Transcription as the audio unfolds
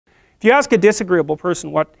If you ask a disagreeable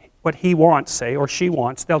person what he wants, say, or she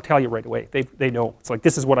wants, they'll tell you right away. They know. It's like,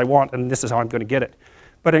 this is what I want and this is how I'm going to get it.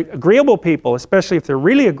 But agreeable people, especially if they're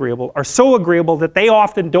really agreeable, are so agreeable that they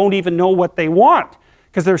often don't even know what they want,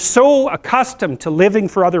 because they're so accustomed to living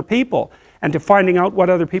for other people and to finding out what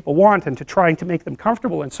other people want and to trying to make them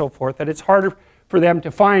comfortable and so forth, that it's harder for them to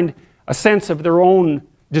find a sense of their own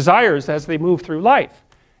desires as they move through life.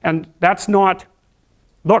 And that's not,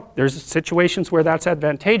 look, there's situations where that's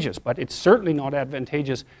advantageous, but it's certainly not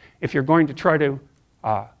advantageous if you're going to try to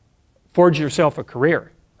forge yourself a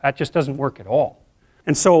career. That just doesn't work at all.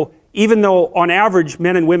 And so even though on average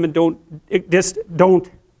men and women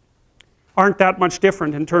aren't that much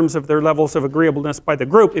different in terms of their levels of agreeableness by the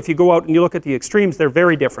group, if you go out and you look at the extremes, they're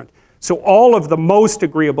very different. So all of the most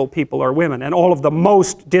agreeable people are women, and all of the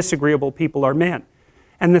most disagreeable people are men.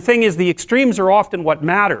 And the thing is, the extremes are often what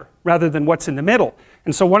matter rather than what's in the middle.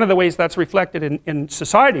 And so one of the ways that's reflected in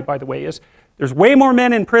society, by the way, is there's way more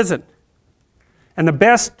men in prison. And the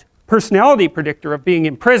best personality predictor of being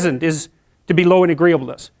imprisoned is to be low in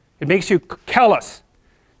agreeableness. It makes you callous.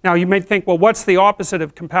 Now you might think, well, what's the opposite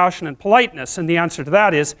of compassion and politeness? And the answer to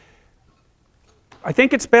that is, I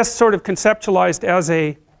think it's best sort of conceptualized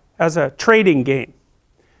as a trading game.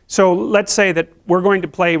 So let's say that we're going to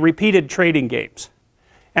play repeated trading games.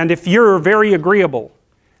 And if you're very agreeable,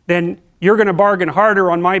 then you're going to bargain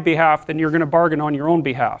harder on my behalf than you're going to bargain on your own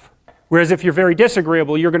behalf. Whereas if you're very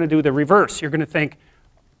disagreeable, you're going to do the reverse. You're going to think,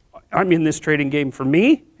 I'm in this trading game for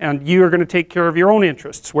me, and you're going to take care of your own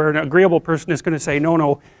interests. Where an agreeable person is going to say, no,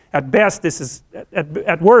 no, at best this is,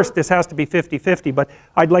 at worst this has to be 50-50, but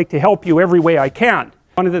I'd like to help you every way I can.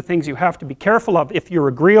 One of the things you have to be careful of if you're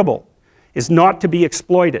agreeable is not to be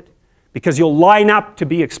exploited, because you'll line up to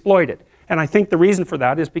be exploited. And I think the reason for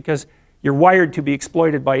that is because you're wired to be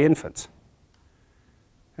exploited by infants.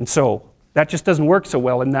 And so that just doesn't work so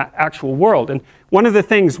well in that actual world. And one of the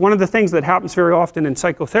things that happens very often in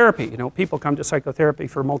psychotherapy, you know, people come to psychotherapy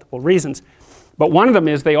for multiple reasons, but one of them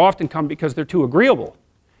is they often come because they're too agreeable.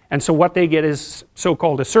 And so what they get is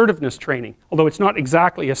so-called assertiveness training, although it's not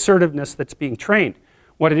exactly assertiveness that's being trained.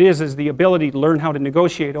 What it is the ability to learn how to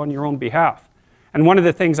negotiate on your own behalf. And one of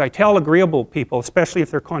the things I tell agreeable people, especially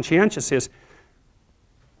if they're conscientious, is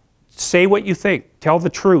say what you think. Tell the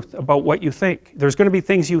truth about what you think. There's going to be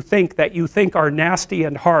things you think that you think are nasty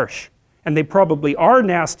and harsh. And they probably are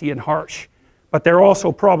nasty and harsh. But they're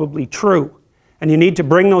also probably true. And you need to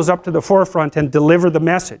bring those up to the forefront and deliver the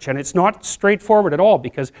message. And it's not straightforward at all,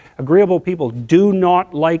 because agreeable people do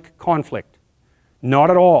not like conflict. Not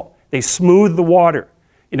at all. They smooth the water.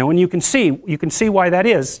 You know, and you can see why that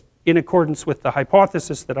is in accordance with the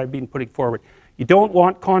hypothesis that I've been putting forward. You don't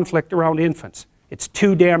want conflict around infants. It's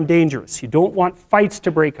too damn dangerous. You don't want fights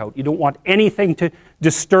to break out. You don't want anything to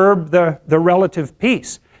disturb the relative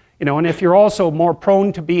peace. You know, and if you're also more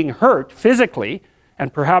prone to being hurt physically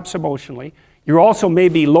and perhaps emotionally, you're also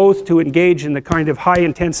maybe loath to engage in the kind of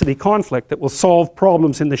high-intensity conflict that will solve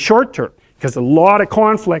problems in the short term. Because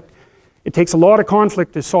it takes a lot of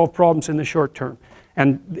conflict to solve problems in the short term.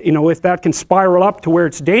 And you know, if that can spiral up to where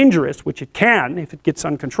it's dangerous, which it can if it gets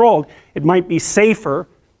uncontrolled, it might be safer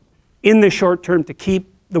in the short term to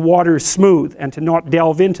keep the waters smooth and to not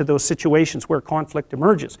delve into those situations where conflict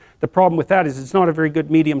emerges. The problem with that is it's not a very good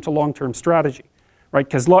medium to long-term strategy, right?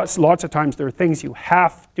 Because lots of times there are things you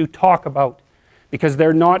have to talk about because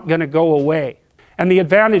they're not going to go away. And the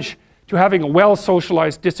advantage to having a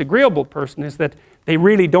well-socialized disagreeable person is that they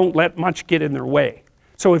really don't let much get in their way.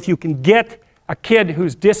 So if you can get a kid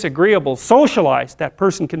who's disagreeable socialized, that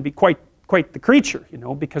person can be quite the creature, you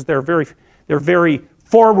know, because they're very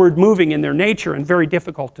forward-moving in their nature and very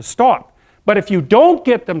difficult to stop. But if you don't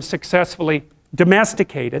get them successfully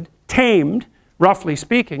domesticated, tamed, roughly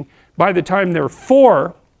speaking, by the time they're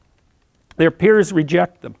 4, their peers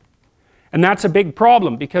reject them. And that's a big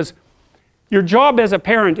problem, because your job as a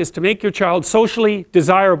parent is to make your child socially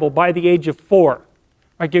desirable by the age of 4.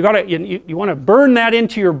 Like you want to burn that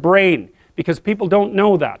into your brain, because people don't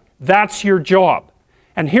know that. That's your job.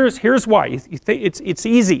 And here's why. It's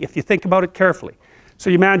easy if you think about it carefully. So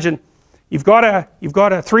you imagine you've got a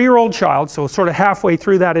 3-year-old child, so sort of halfway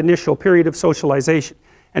through that initial period of socialization,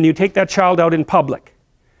 and you take that child out in public.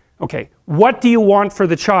 Okay, what do you want for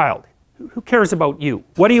the child? Who cares about you?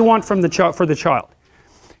 What do you want for the child?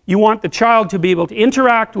 You want the child to be able to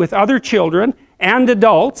interact with other children and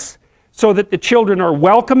adults so that the children are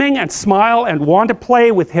welcoming and smile and want to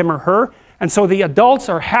play with him or her, and so the adults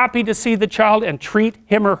are happy to see the child and treat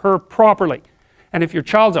him or her properly. And if your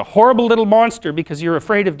child's a horrible little monster because you're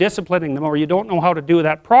afraid of disciplining them or you don't know how to do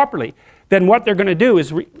that properly, then what they're going to do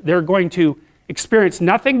is they're going to experience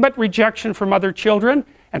nothing but rejection from other children,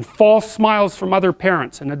 and false smiles from other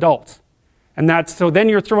parents and adults. And so then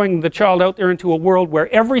you're throwing the child out there into a world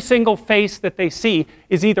where every single face that they see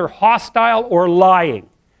is either hostile or lying.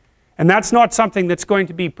 And that's not something that's going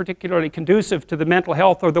to be particularly conducive to the mental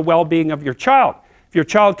health or the well-being of your child. If your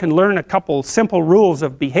child can learn a couple simple rules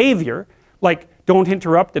of behavior, like don't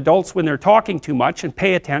interrupt adults when they're talking too much, and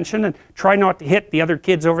pay attention, and try not to hit the other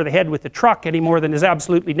kids over the head with the truck any more than is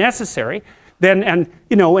absolutely necessary, then,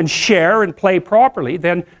 and share and play properly,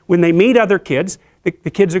 then when they meet other kids, the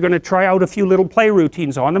kids are going to try out a few little play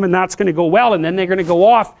routines on them, and that's going to go well, and then they're going to go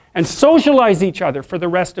off and socialize each other for the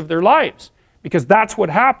rest of their lives. Because that's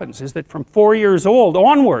what happens, is that from 4 years old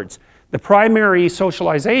onwards, the primary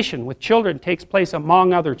socialization with children takes place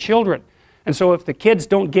among other children. And so if the kids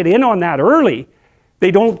don't get in on that early,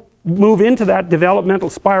 they don't move into that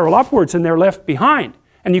developmental spiral upwards, and they're left behind.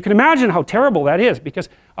 And you can imagine how terrible that is, because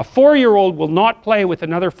a 4-year-old will not play with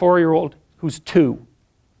another 4-year-old who's 2.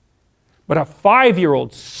 But a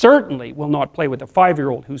 5-year-old certainly will not play with a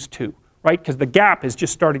 5-year-old who's 2, right? Because the gap is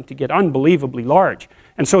just starting to get unbelievably large.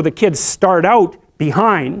 And so the kids start out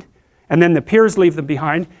behind, and then the peers leave them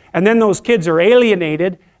behind, and then those kids are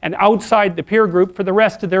alienated and outside the peer group for the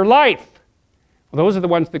rest of their life. Well, those are the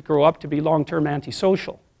ones that grow up to be long-term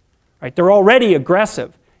antisocial, right? They're already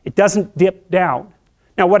aggressive. It doesn't dip down.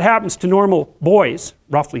 Now, what happens to normal boys,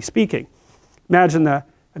 roughly speaking? Imagine the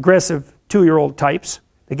aggressive 2-year-old types.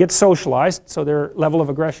 They get socialized, so their level of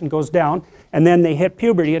aggression goes down, and then they hit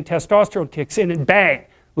puberty and testosterone kicks in, and bang,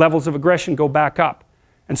 levels of aggression go back up.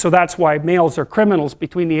 And so that's why males are criminals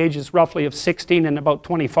between the ages roughly of 16 and about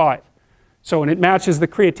 25. So, and it matches the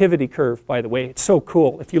creativity curve, by the way. It's so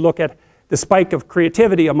cool. If you look at the spike of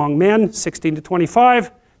creativity among men, 16 to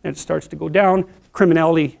 25, then it starts to go down.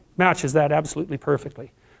 Criminality matches that absolutely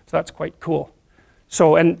perfectly. So that's quite cool.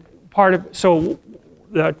 So, and so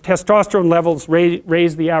the testosterone levels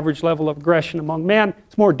raise the average level of aggression among men.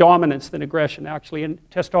 It's more dominance than aggression, actually, and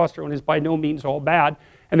testosterone is by no means all bad.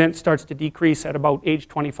 And then it starts to decrease at about age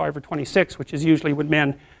 25 or 26, which is usually when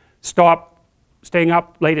men stop staying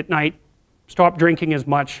up late at night, stop drinking as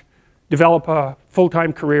much, develop a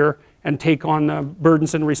full-time career, and take on the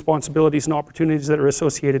burdens and responsibilities and opportunities that are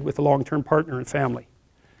associated with a long-term partner and family.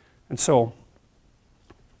 And so,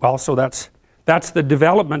 well, so that's the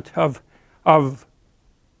development of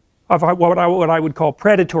what I would call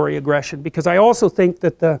predatory aggression, because I also think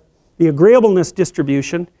that the agreeableness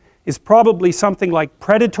distribution is probably something like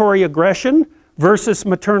predatory aggression versus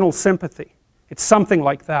maternal sympathy. It's something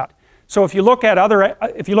like that. So if you look at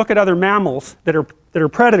other mammals that are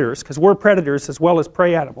predators, because we're predators as well as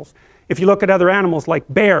prey animals, if you look at other animals like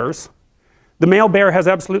bears, the male bear has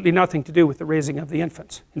absolutely nothing to do with the raising of the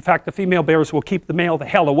infants. In fact, the female bears will keep the male the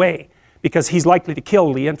hell away, because he's likely to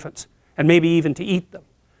kill the infants, and maybe even to eat them.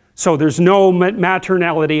 So there's no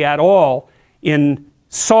maternality at all in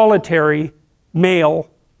solitary male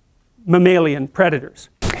mammalian predators.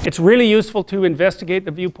 It's really useful to investigate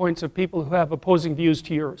the viewpoints of people who have opposing views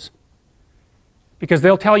to yours. Because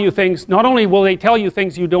they'll tell you things, not only will they tell you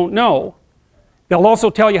things you don't know, they'll also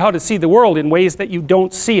tell you how to see the world in ways that you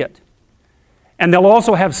don't see it. And they'll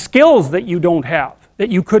also have skills that you don't have, that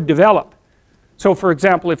you could develop. So for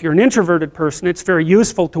example, if you're an introverted person, it's very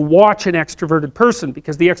useful to watch an extroverted person,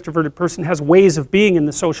 because the extroverted person has ways of being in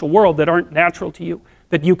the social world that aren't natural to you,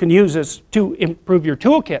 that you can use to improve your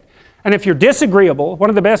toolkit. And if you're disagreeable, one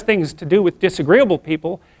of the best things to do with disagreeable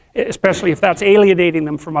people, especially if that's alienating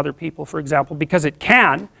them from other people, for example, because it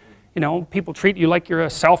can, people treat you like you're a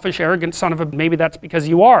selfish, arrogant son of a, maybe that's because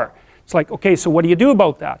you are. It's like, okay, so what do you do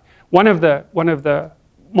about that? One of the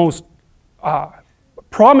most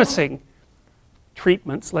promising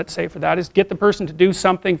treatments, let's say, for that is get the person to do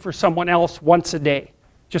something for someone else once a day,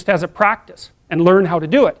 just as a practice, and learn how to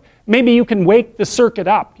do it. Maybe you can wake the circuit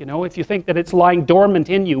up, if you think that it's lying dormant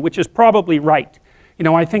in you, which is probably right.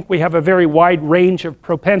 I think we have a very wide range of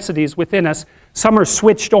propensities within us. Some are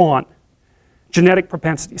switched on, genetic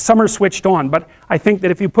propensities. Some are switched on, but I think that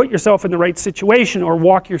if you put yourself in the right situation or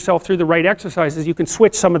walk yourself through the right exercises, you can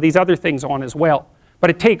switch some of these other things on as well. But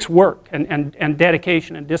it takes work and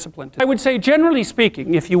dedication and discipline. I would say, generally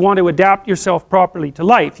speaking, if you want to adapt yourself properly to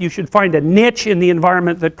life, you should find a niche in the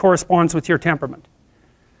environment that corresponds with your temperament.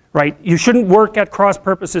 Right? You shouldn't work at cross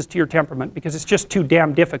purposes to your temperament, because it's just too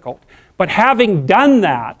damn difficult. But having done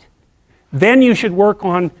that, then you should work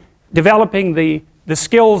on developing the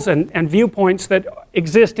skills and viewpoints that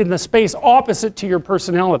exist in the space opposite to your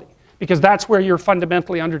personality, because that's where you're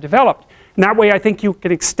fundamentally underdeveloped. And that way I think you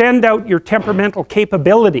can extend out your temperamental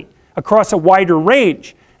capability across a wider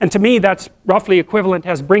range. And to me that's roughly equivalent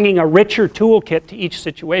as bringing a richer toolkit to each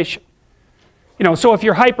situation. You know, so if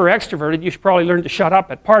you're hyper extroverted, you should probably learn to shut up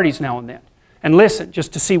at parties now and then and listen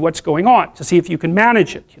just to see what's going on, to see if you can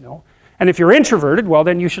manage it, you know. And if you're introverted, well,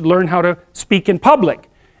 then you should learn how to speak in public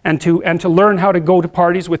and to learn how to go to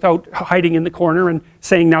parties without hiding in the corner and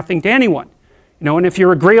saying nothing to anyone. You know, and if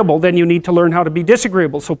you're agreeable, then you need to learn how to be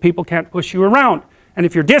disagreeable so people can't push you around. And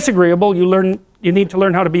if you're disagreeable, you need to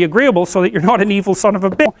learn how to be agreeable so that you're not an evil son of a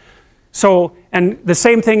bitch. So, and the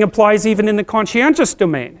same thing applies even in the conscientious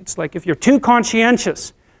domain. It's like if you're too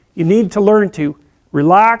conscientious, you need to learn to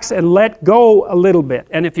relax and let go a little bit.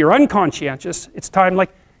 And if you're unconscientious, it's time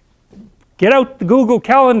like, get out the Google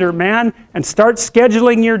Calendar, man, and start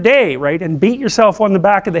scheduling your day, right? And beat yourself on the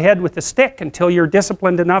back of the head with a stick until you're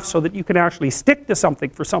disciplined enough so that you can actually stick to something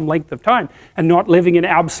for some length of time and not living in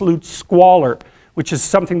absolute squalor, which is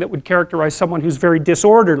something that would characterize someone who's very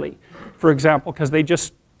disorderly, for example, because they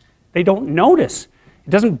don't notice. It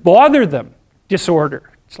doesn't bother them, disorder.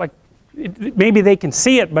 It's like, maybe they can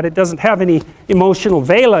see it, but it doesn't have any emotional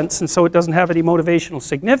valence, and so it doesn't have any motivational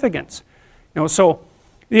significance. You know, so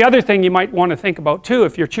the other thing you might want to think about too,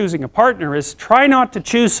 if you're choosing a partner, is try not to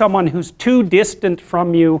choose someone who's too distant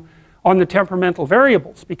from you on the temperamental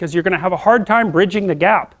variables, because you're going to have a hard time bridging the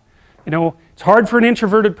gap. You know, it's hard for an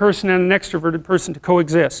introverted person and an extroverted person to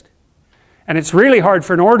coexist. And it's really hard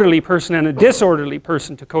for an orderly person and a disorderly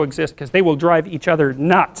person to coexist because they will drive each other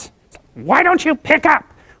nuts. Why don't you pick up?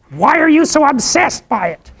 Why are you so obsessed by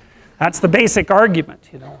it? That's the basic argument,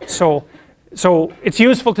 you know. So it's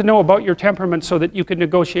useful to know about your temperament so that you can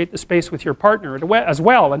negotiate the space with your partner as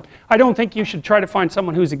well. And I don't think you should try to find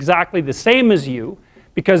someone who's exactly the same as you,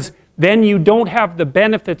 because then you don't have the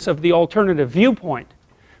benefits of the alternative viewpoint.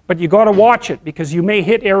 But you got to watch it, because you may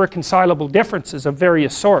hit irreconcilable differences of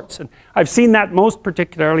various sorts. And I've seen that most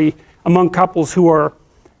particularly among couples who are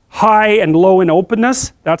high and low in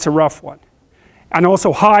openness. That's a rough one. And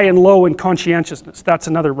also high and low in conscientiousness. That's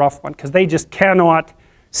another rough one, because they just cannot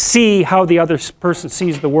see how the other person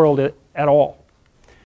sees the world at all.